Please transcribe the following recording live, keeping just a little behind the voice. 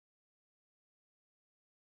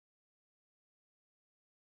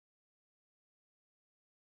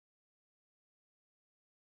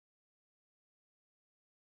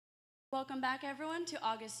Welcome back, everyone, to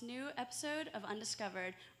August's new episode of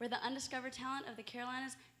Undiscovered, where the undiscovered talent of the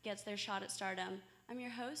Carolinas gets their shot at stardom. I'm your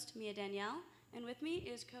host, Mia Danielle, and with me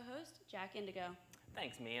is co-host Jack Indigo.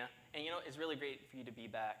 Thanks, Mia. And it's really great for you to be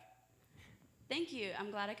back. Thank you.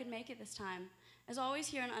 I'm glad I could make it this time. As always,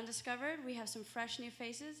 here on Undiscovered, we have some fresh new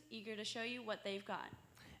faces eager to show you what they've got.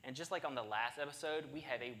 And just like on the last episode, we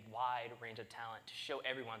have a wide range of talent to show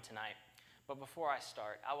everyone tonight. But before I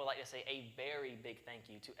start, I would like to say a very big thank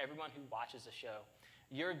you to everyone who watches the show.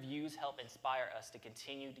 Your views help inspire us to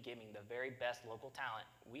continue to giving the very best local talent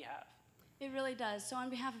we have. It really does. So on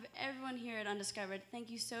behalf of everyone here at Undiscovered, thank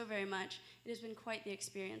you so very much. It has been quite the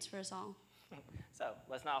experience for us all. So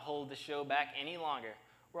let's not hold the show back any longer.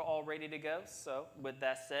 We're all ready to go. So with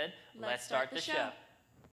that said, let's start the show.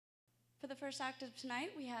 For the first act of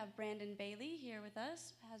tonight, we have Brandon Bailey here with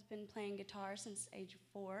us, has been playing guitar since age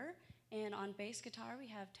 4. And on bass guitar, we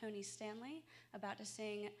have Tony Stanley, about to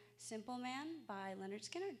sing Simple Man by Leonard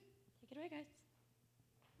Skinner. Take it away, guys.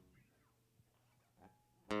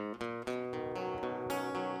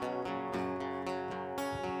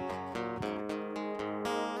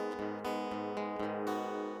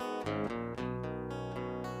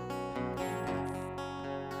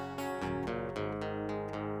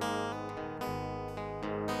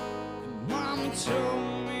 Mama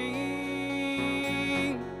told me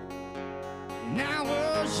when I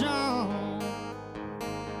was young,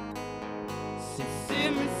 sit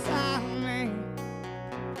beside me,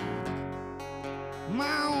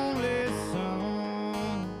 my only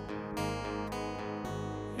son,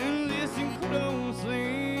 and listen closely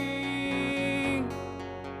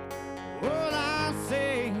what I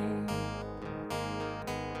say.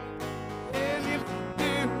 And if you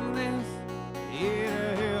do this,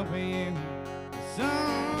 it'll help you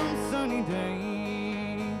some sunny day.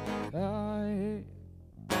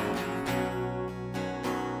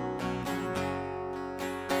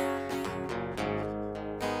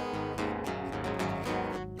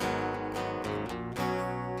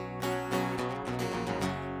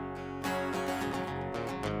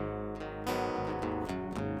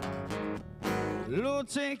 Lord,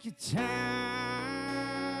 take your time,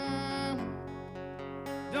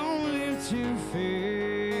 don't live too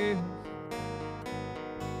fast.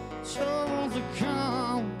 Troubles will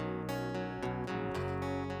come,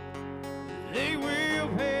 they will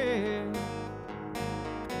pass.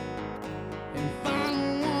 And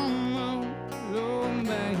find one more, oh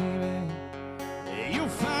baby, you'll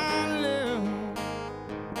find love.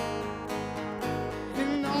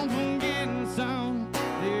 And don't forget some,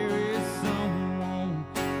 there is someone.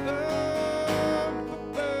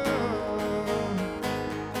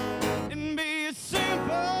 And be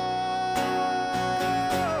simple.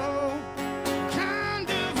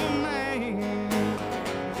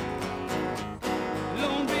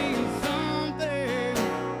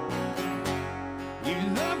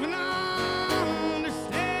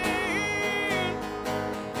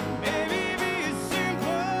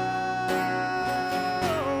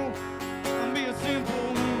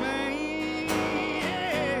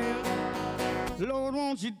 Lord,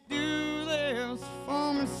 won't you do this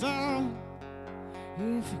for me, son,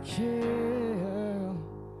 if you care,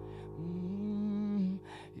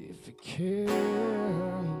 if you care,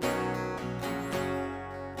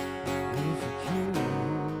 if you care.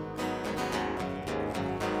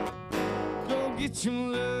 Go get your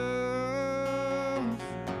love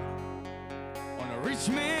on a rich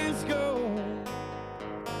man's gold,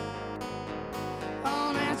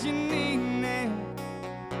 all that you need now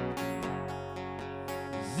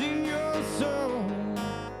in your soul,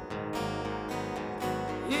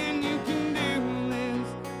 and you can do this,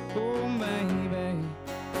 oh baby,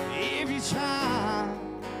 if you try.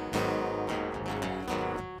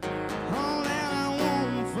 All that I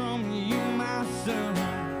want from you, my son,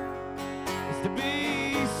 is to be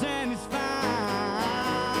satisfied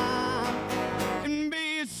and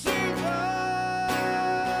be simple.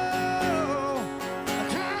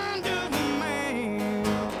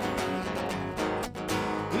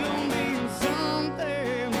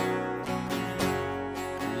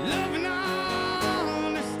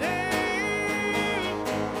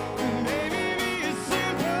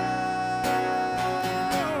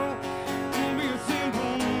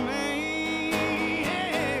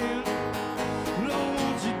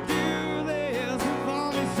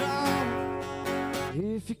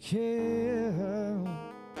 If you care.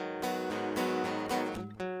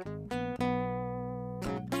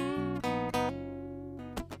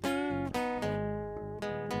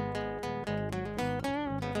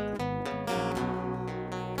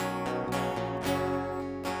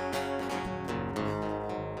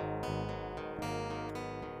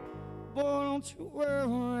 you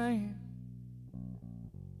worry.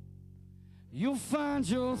 You'll find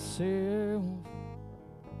yourself.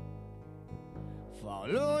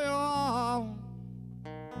 Follow your heart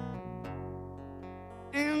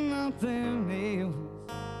and nothing else.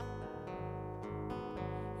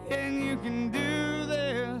 And you can do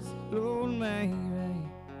this, Lord, maybe,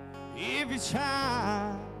 if you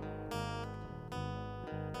try.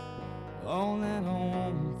 All that I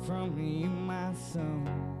want from you, my son,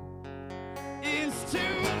 is to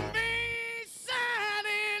be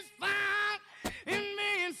satisfied in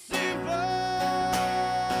being simple,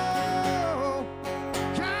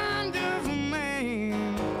 kind of a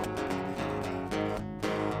man.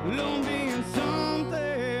 Love being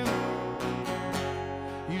something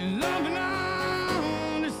you love and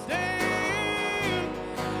understand.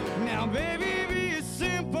 Now, baby, be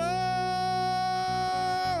simple.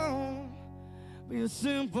 Be a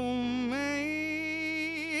simple man.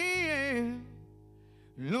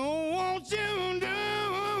 Lord, won't you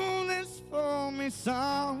do this for me,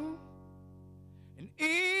 son? And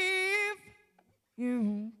if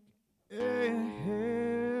you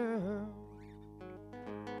care.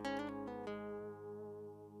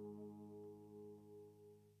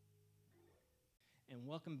 And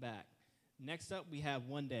welcome back. Next up, we have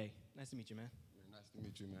One Day. Nice to meet you, man. Yeah, nice to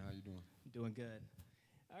meet you, man. How you doing? Doing good.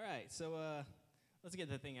 All right, so let's get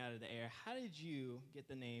the thing out of the air. How did you get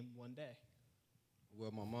the name One Day?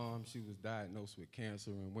 Well, my mom, she was diagnosed with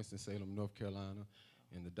cancer in Winston-Salem, North Carolina,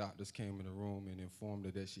 and the doctors came in the room and informed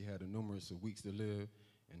her that she had a numerous of weeks to live,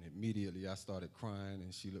 and immediately I started crying,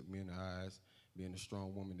 and she looked me in the eyes, being the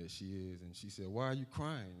strong woman that she is, and she said, "Why are you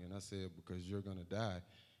crying?" And I said, "Because you're gonna die."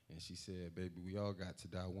 And she said, "Baby, we all got to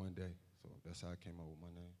die one day." So that's how I came up with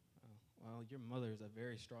my name. Oh, well, your mother is a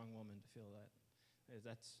very strong woman to feel that.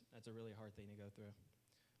 That's a really hard thing to go through.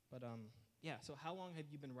 But yeah, so how long have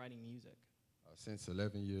you been writing music? Since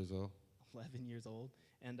 11 years old. 11 years old.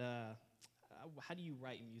 And how do you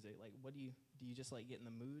write music? Like, what do you just like get in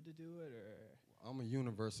the mood to do it, or? I'm a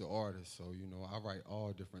universal artist, so, you know, I write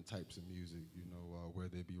all different types of music, you know,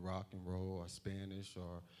 whether it be rock and roll or Spanish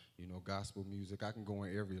or, you know, gospel music. I can go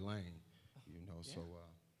in every lane, you know, Yeah. so.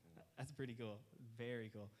 That's pretty cool. Very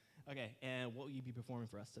cool. Okay, and what will you be performing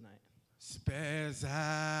for us tonight? Spaz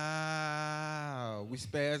out. We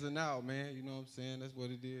spazzing out, man. You know what I'm saying? That's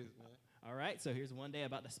what it is, man. All right, so here's One Day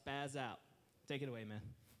about to spaz out. Take it away, man.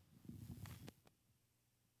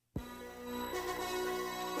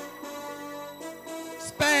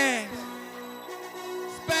 Spaz,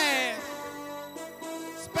 spaz,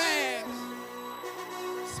 spaz,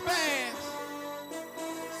 spaz,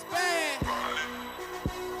 spaz,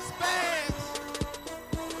 spaz,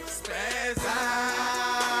 spaz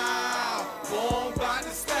out. Born by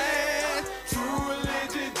the spaz, true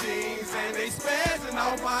religion jeans, and they spazzing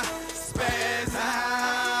out my spaz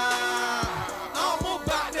out. I'm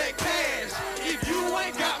about that cash. If you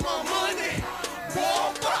ain't got my money, boy,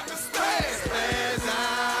 I'm about to spaz, spaz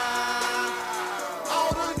out.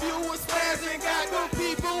 All of you are spazzing, got them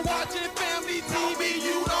people watching family TV.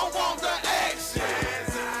 You don't want the action.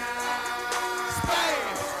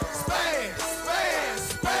 Spaz, spaz, spaz,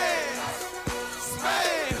 spaz.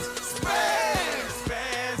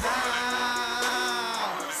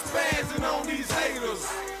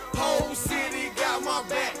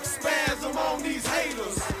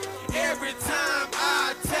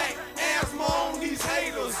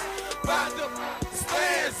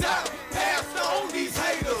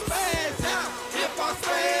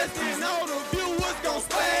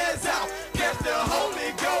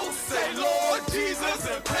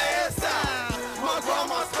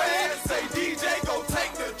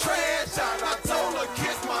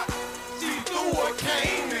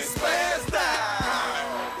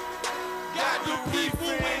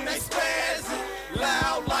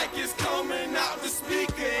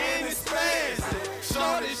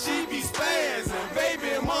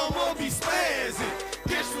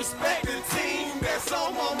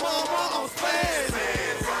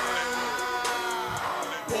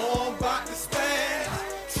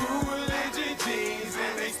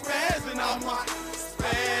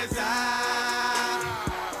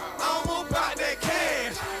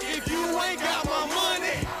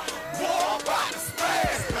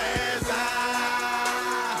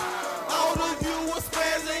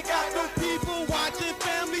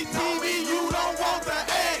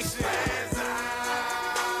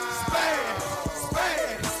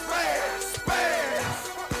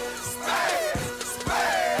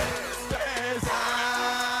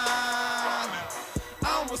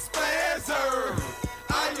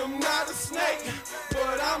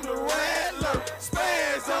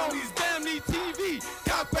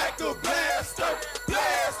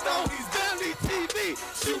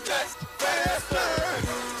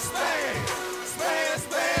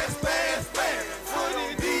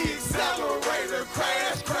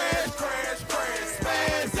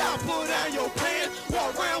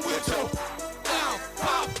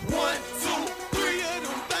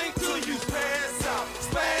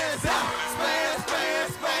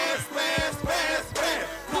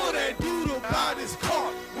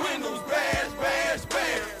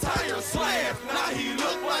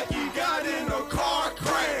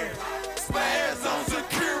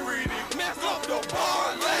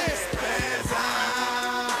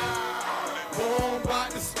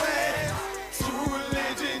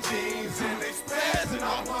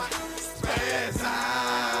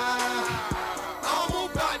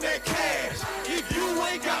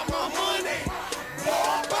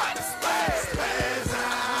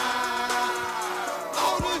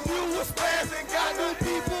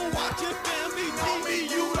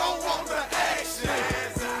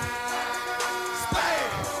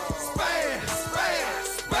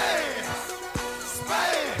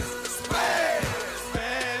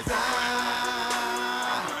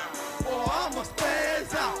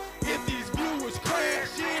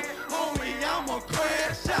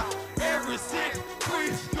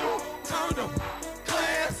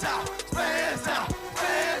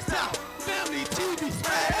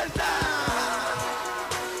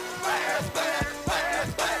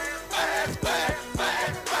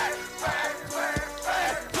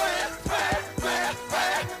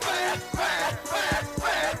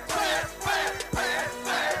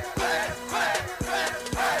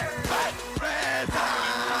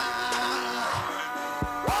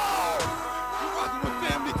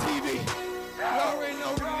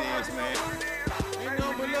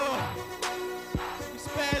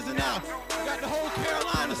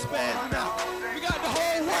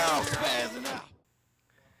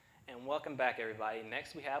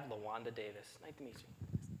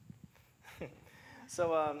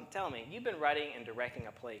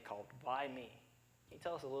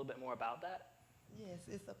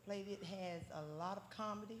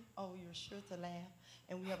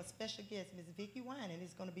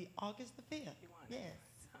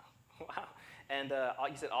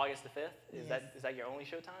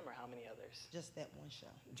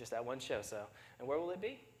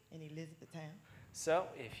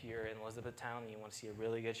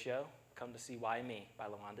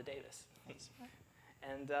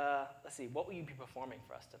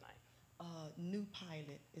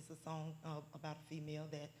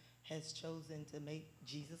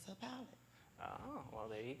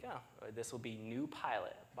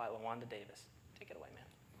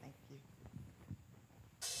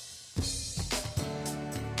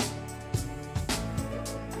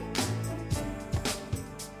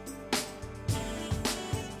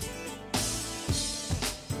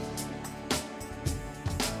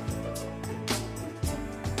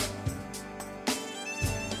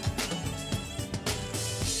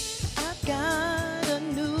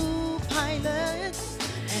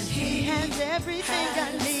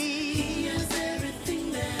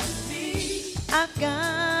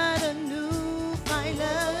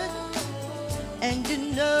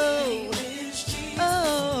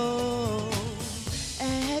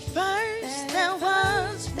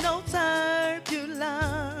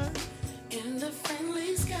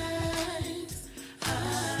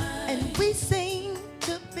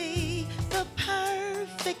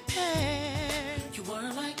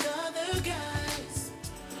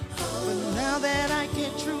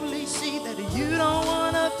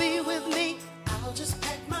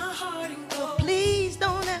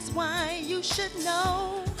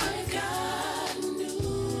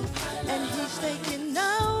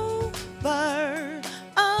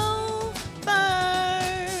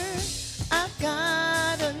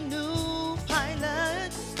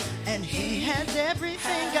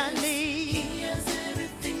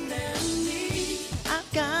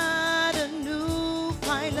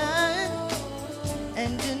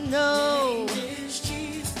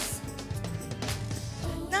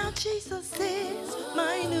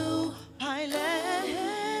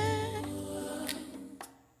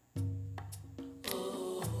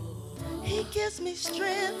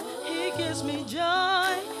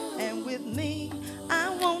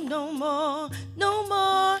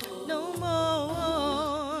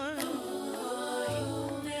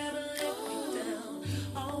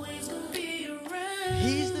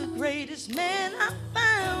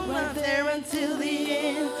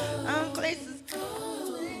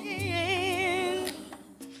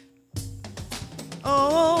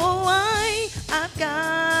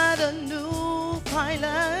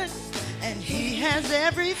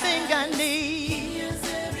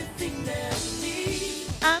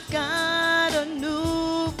 I've got a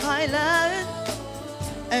new pilot,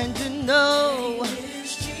 and you know,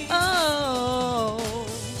 oh,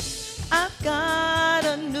 I've got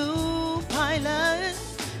a new pilot,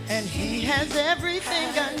 and he has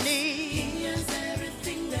everything I need.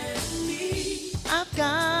 I've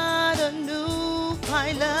got a new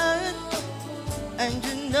pilot, and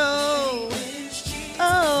you know,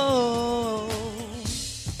 oh,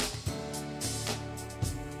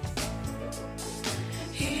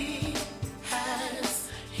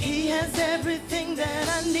 he has everything that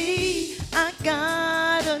I need. I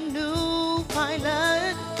got a new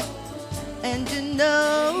pilot, and you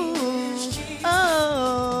know,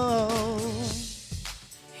 oh,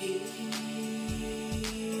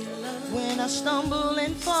 when I stumble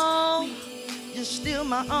and fall, you're still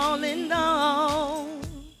my all in all.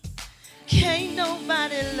 Can't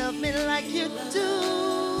nobody love me like you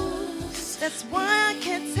do. That's why I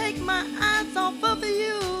can't take my eyes off of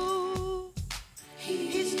you.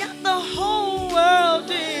 He's got the whole world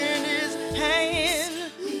in his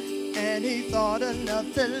hand, and he thought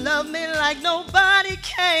enough to love me like nobody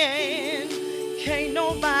can. Can't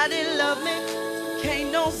nobody love me,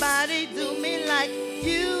 can't nobody do me like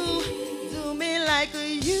you, do me like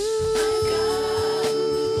you.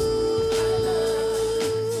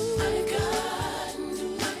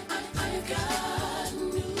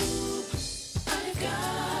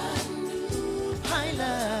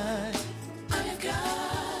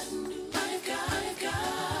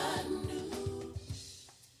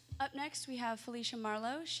 Up next, we have Felicia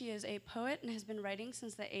Marlowe. She is a poet and has been writing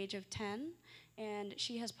since the age of 10. And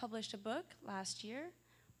she has published a book last year.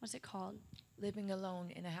 What's it called? Living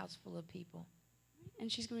Alone in a House Full of People.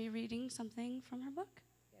 And she's going to be reading something from her book.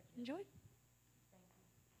 Enjoy.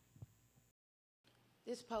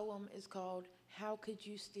 This poem is called How Could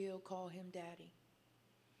You Still Call Him Daddy?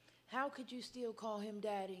 How could you still call him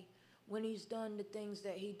daddy when he's done the things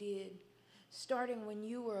that he did, starting when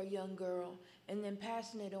you were a young girl and then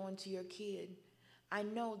passing it on to your kid? I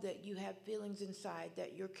know that you have feelings inside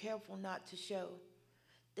that you're careful not to show,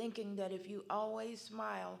 thinking that if you always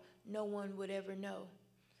smile, no one would ever know.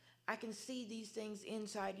 I can see these things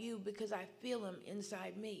inside you because I feel them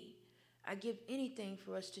inside me. I give anything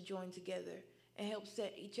for us to join together and help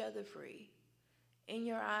set each other free. In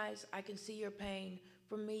your eyes, I can see your pain.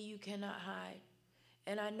 From me, you cannot hide.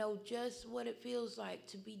 And I know just what it feels like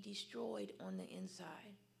to be destroyed on the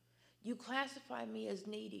inside. You classify me as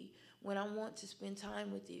needy when I want to spend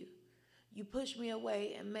time with you. You push me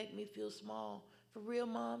away and make me feel small. For real,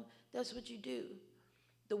 Mom, that's what you do.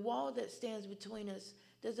 The wall that stands between us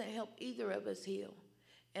doesn't help either of us heal.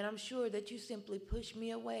 And I'm sure that you simply push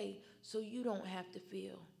me away so you don't have to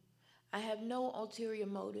feel. I have no ulterior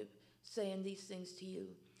motive saying these things to you.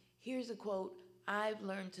 Here's a quote I've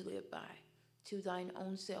learned to live by. To thine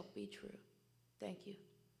own self be true. Thank you.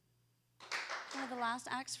 One of the last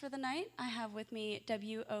acts for the night, I have with me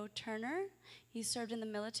W.O. Turner. He served in the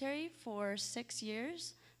military for 6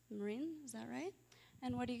 years. Marine, is that right?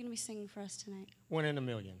 And what are you going to be singing for us tonight? 1 in a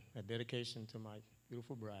Million, a dedication to my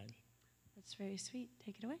beautiful bride. That's very sweet.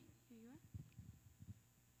 Take it away. Here you are.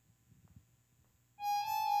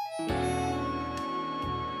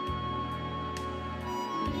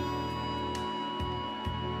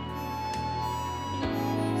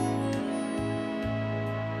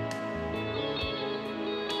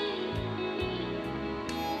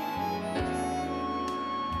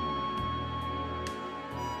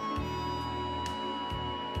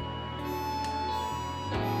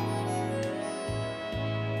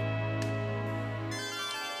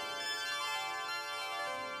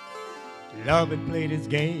 Love had played its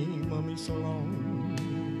game on me so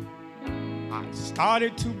long, I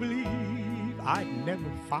started to believe I'd never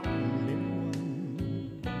find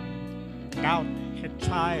anyone. Doubt had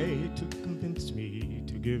tried to convince me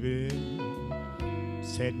to give in,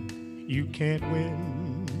 said you can't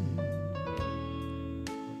win.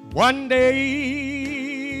 One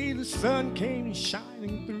day the sun came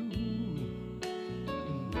shining through,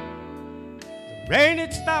 the rain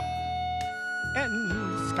had stopped and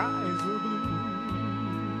the skies were blue.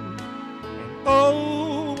 And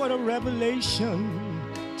oh, what a revelation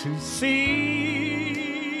to see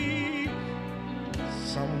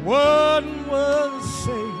someone was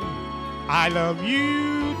saying, I love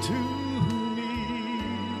you to me.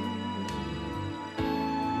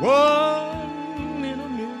 1 in a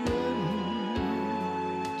million,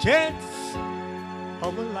 chance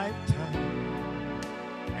of a lifetime,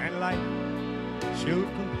 and life showed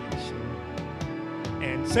compassion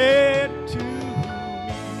and said to me,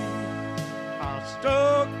 our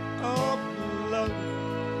stroke of love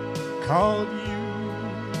called you.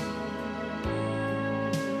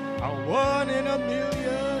 a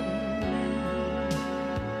million.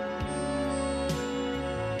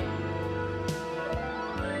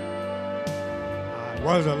 I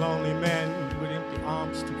was a lonely man with empty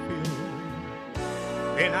arms to fill.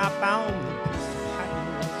 Then I found the piece of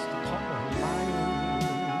happiness to call my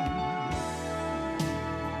own.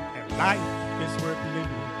 And life is worth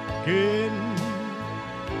living again.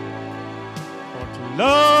 For to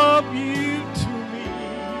love you to me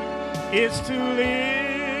is to live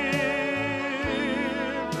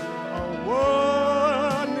a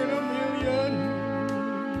one in a million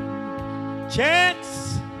chance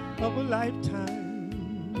of a lifetime.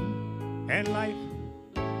 And life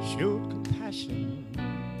showed compassion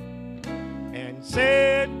and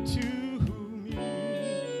said to me,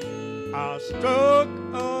 a stroke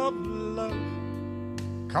of love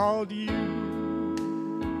called you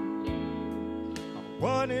a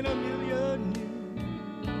one in a million.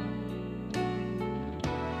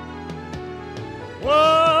 One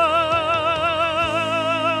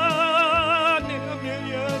in a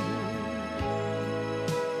million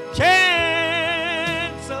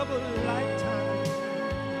chance of a lifetime.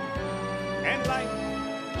 And life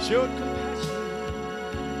showed compassion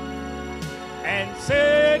and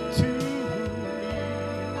said to me,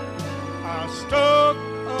 a stroke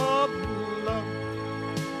of love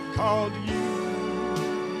called you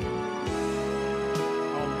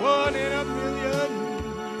a one in a million.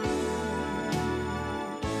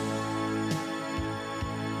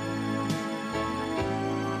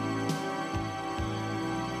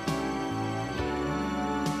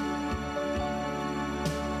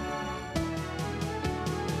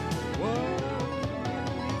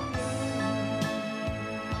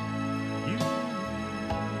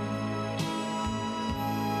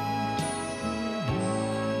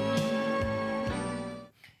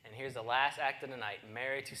 The last act of the night,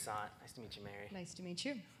 Mary Toussaint. Nice to meet you, Mary. Nice to meet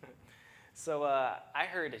you. So I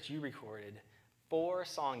heard that you recorded 4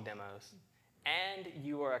 song demos, and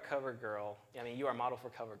you are a cover girl. I mean, you are a model for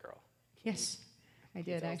CoverGirl. Yes, I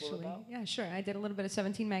did tell us a little actually. about? Yeah, sure. I did a little bit of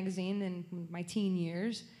 17 magazine in my teen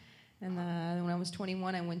years, and when I was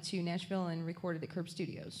 21, I went to Nashville and recorded at Curb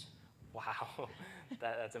Studios. Wow,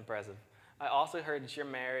 that's impressive. I also heard that you're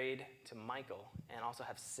married to Michael and also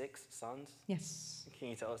have 6 sons. Yes. Can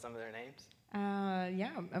you tell us some of their names?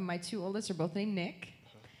 My 2 oldest are both named Nick,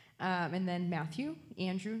 and then Matthew,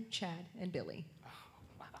 Andrew, Chad, and Billy.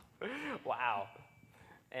 Oh, wow.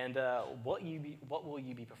 And what will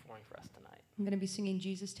you be performing for us tonight? I'm going to be singing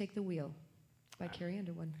Jesus Take the Wheel by Carrie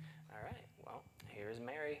Underwood. All right. Well, here's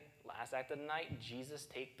Mary. Last act of the night, Jesus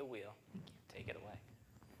Take the Wheel. Take it away.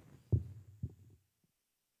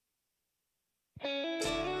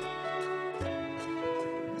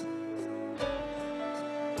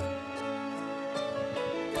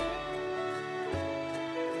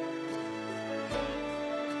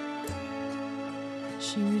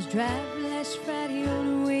 She was driving last Friday on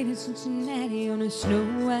her way to Cincinnati on a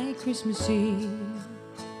snow-white Christmas Eve.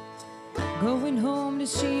 Going home to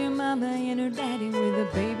see her mama and her daddy with a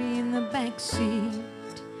baby in the back seat.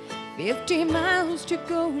 50 miles to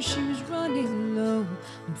go, she was running low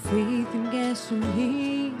on faith and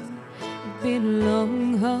gasoline. It'd been a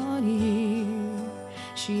long, hard year.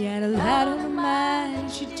 She had a lot on her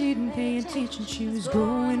mind, she didn't pay attention, she was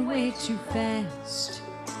going way too fast.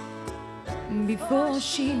 Before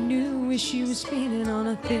she knew it, she was spinning on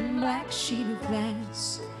a thin black sheet of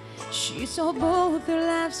glass. She saw both her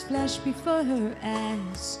lives flash before her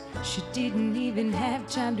eyes. She didn't even have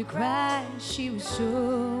time to cry, she was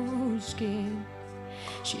so scared.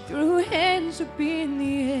 She threw her hands up in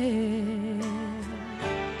the air.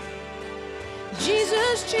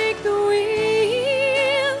 Jesus, take the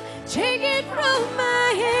wheel, take it from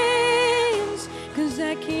my hands, 'cause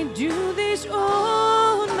I can't do this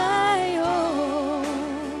on my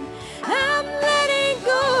own. I'm letting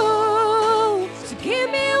go, so give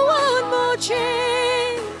me one more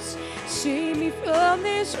chance. Save me from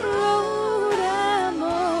this road I'm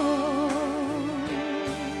on.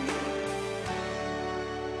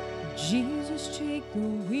 Jesus, take the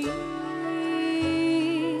wheel.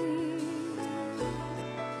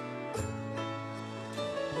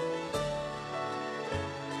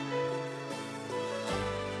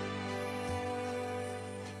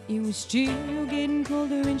 It was still getting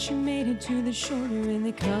colder and she made it to the shoulder and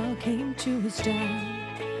the car came to a stop.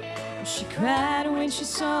 She cried when she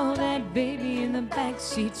saw that baby in the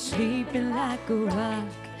backseat sleeping like a rock.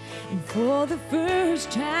 And for the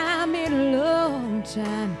first time in a long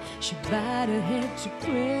time, she bowed her head to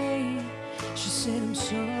pray. She said, I'm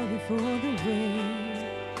sorry for the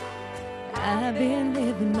way I've been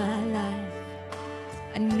living my life.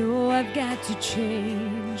 I know I've got to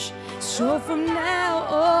change. So from now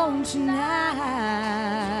on tonight,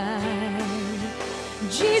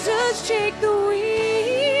 Jesus, take the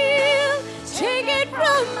wheel, take it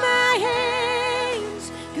from my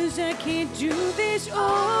hands, 'cause I can't do this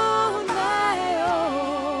on my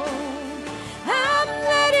own. I'm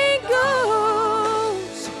letting go,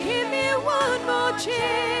 so give me one more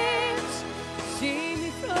chance. Save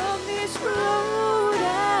me from this road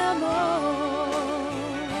I'm on.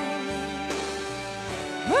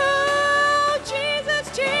 Oh, Jesus,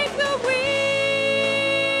 take the wheel.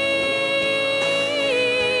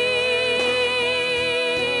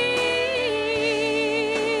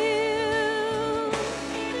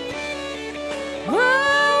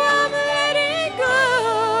 Oh, I'm letting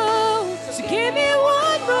go, so give me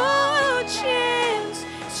one more chance.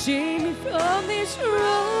 Save me from this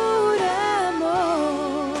road I'm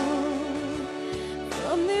on,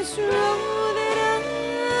 from this road that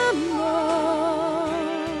I'm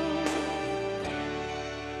on.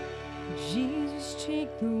 Jesus, take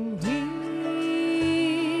the wheel.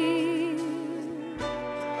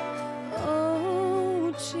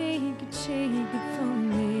 Oh, take it from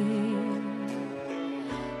me.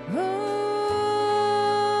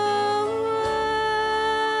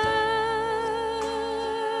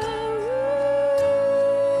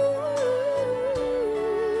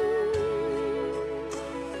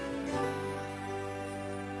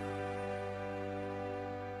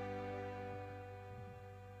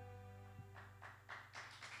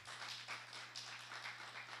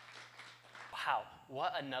 Wow,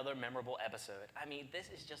 what another memorable episode. I mean, this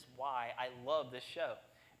is just why I love this show.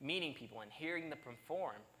 Meeting people and hearing them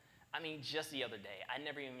perform. I mean, just the other day, I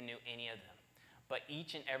never even knew any of them. But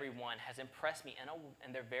each and every one has impressed me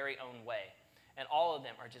in their very own way. And all of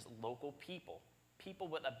them are just local people. People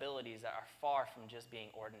with abilities that are far from just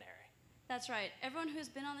being ordinary. That's right. Everyone who's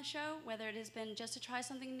been on the show, whether it has been just to try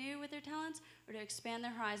something new with their talents or to expand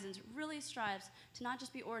their horizons, really strives to not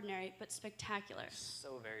just be ordinary, but spectacular.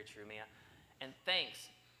 So very true, Mia. And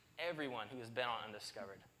thanks, everyone who has been on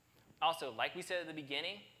Undiscovered. Also, like we said at the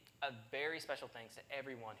beginning, a very special thanks to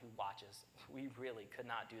everyone who watches. We really could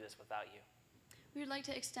not do this without you. We would like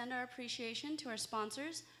to extend our appreciation to our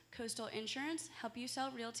sponsors, Coastal Insurance, Help You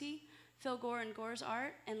Sell Realty, Phil Gore and Gore's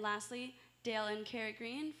Art, and lastly, Dale and Carrie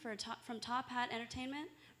Green from Top Hat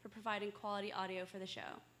Entertainment for providing quality audio for the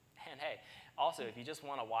show. And hey, also, if you just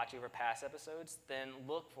want to watch over past episodes, then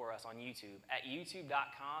look for us on YouTube at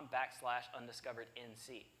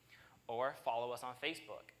youtube.com/undiscoverednc, or follow us on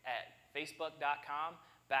Facebook at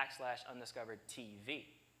facebook.com/undiscoveredtv.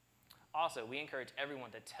 Also, we encourage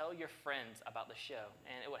everyone to tell your friends about the show,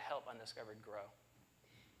 and it would help Undiscovered grow.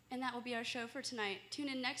 And that will be our show for tonight. Tune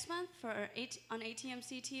in next month on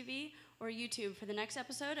ATMC TV or YouTube for the next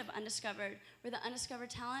episode of Undiscovered, where the undiscovered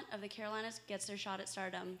talent of the Carolinas gets their shot at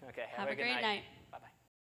stardom. Okay, have a good great night. Bye-bye.